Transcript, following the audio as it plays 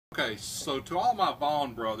Okay, so to all my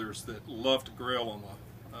Vaughn brothers that love to grill on the,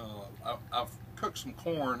 I've cooked some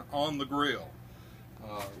corn on the grill.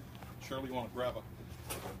 Shirley, you want to grab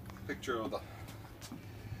a picture of the...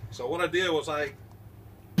 So what I did was I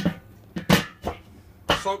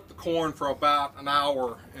soaked the corn for about an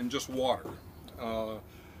hour in just water.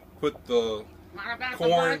 Put the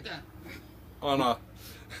corn on a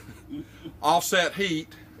offset heat,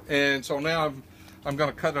 and so now I'm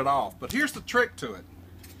going to cut it off. But here's the trick to it.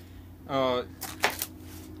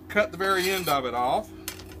 Cut the very end of it off,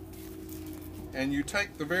 and you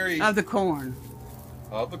take the very of the corn,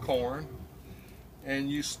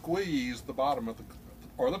 and you squeeze the bottom of the,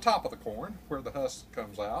 or the top of the corn where the husk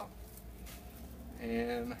comes out,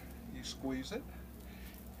 and you squeeze it,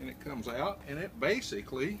 and it comes out, and it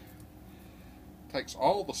basically takes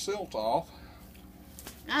all the silt off.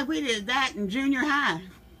 God, we did that in junior high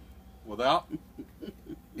Without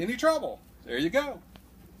any trouble. There you go.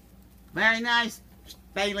 Very nice,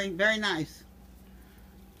 Bailey, very nice.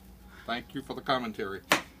 Thank you for the commentary.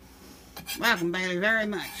 Welcome, Bailey, very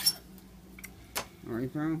much. Where are you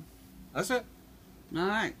from? That's it. All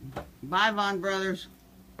right. Bye, Vaughn brothers.